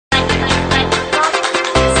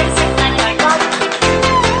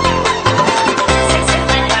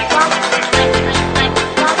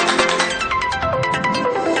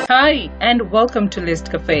and welcome to List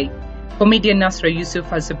Cafe. Comedian Nasra Yusuf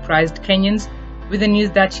has surprised Kenyans with the news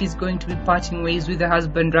that she's going to be parting ways with her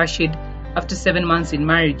husband Rashid after 7 months in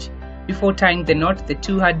marriage. Before tying the knot, the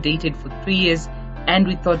two had dated for 3 years, and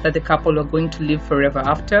we thought that the couple were going to live forever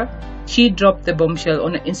after. She dropped the bombshell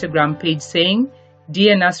on her Instagram page saying,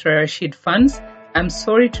 "Dear Nasra Rashid fans, I'm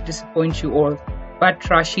sorry to disappoint you all, but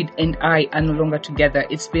Rashid and I are no longer together.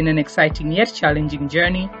 It's been an exciting yet challenging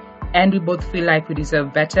journey, and we both feel like we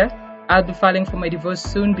deserve better. I'll be filing for my divorce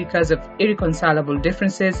soon because of irreconcilable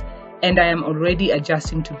differences, and I am already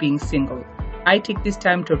adjusting to being single. I take this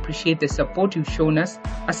time to appreciate the support you've shown us.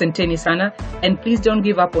 Asanteni sana, and please don't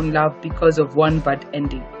give up on love because of one bad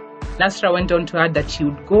ending." Nasra went on to add that she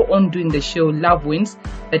would go on doing the show Love Wins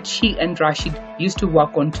that she and Rashid used to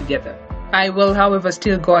work on together. "I will, however,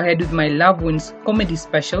 still go ahead with my Love Wins comedy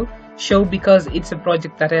special show because it's a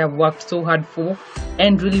project that I have worked so hard for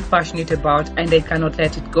and really passionate about, and I cannot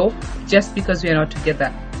let it go just because we are not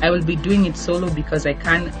together. I will be doing it solo because I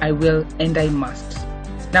can, I will, and I must."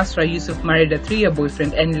 Nasra Yusuf married a 3-year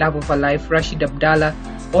boyfriend and love of her life, Rashid Abdallah,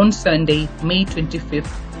 on Sunday, May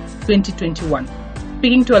 25th, 2021.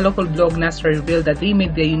 Speaking to a local blog, Nasra revealed that they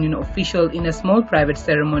made their union official in a small private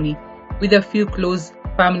ceremony with a few close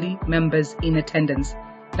family members in attendance.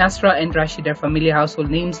 Nasra and Rashid are familiar household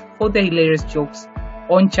names for their hilarious jokes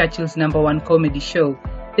on Churchill's #1 comedy show.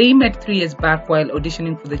 They met 3 years back while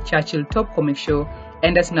auditioning for the Churchill Top Comic Show,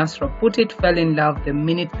 and as Nasra put it, fell in love the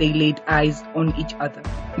minute they laid eyes on each other.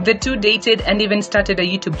 The two dated and even started a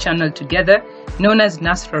YouTube channel together known as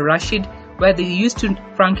Nasra Rashid, where they used to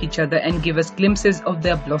prank each other and give us glimpses of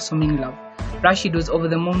their blossoming love. Rashid was over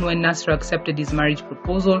the moon when Nasra accepted his marriage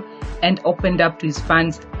proposal and opened up to his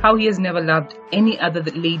fans how he has never loved any other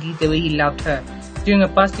lady the way he loved her. During a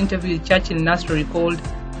past interview with Churchill, Nasra recalled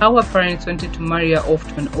how her parents wanted to marry her off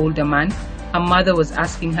to an older man. Her mother was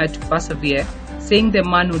asking her to persevere, saying the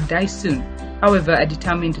man would die soon. However, a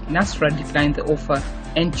determined Nasra declined the offer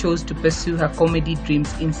and chose to pursue her comedy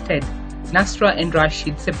dreams instead. Nasra and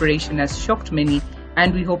Rashid's separation has shocked many,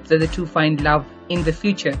 and we hope that the two find love in the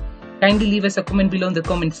future. Kindly leave us a comment below in the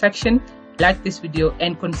comment section, like this video,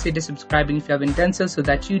 and consider subscribing if you haven't done so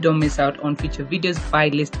that you don't miss out on future videos by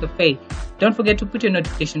List Cafe. Don't forget to put your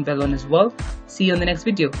notification bell on as well. See you on the next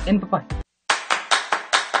video, and bye-bye.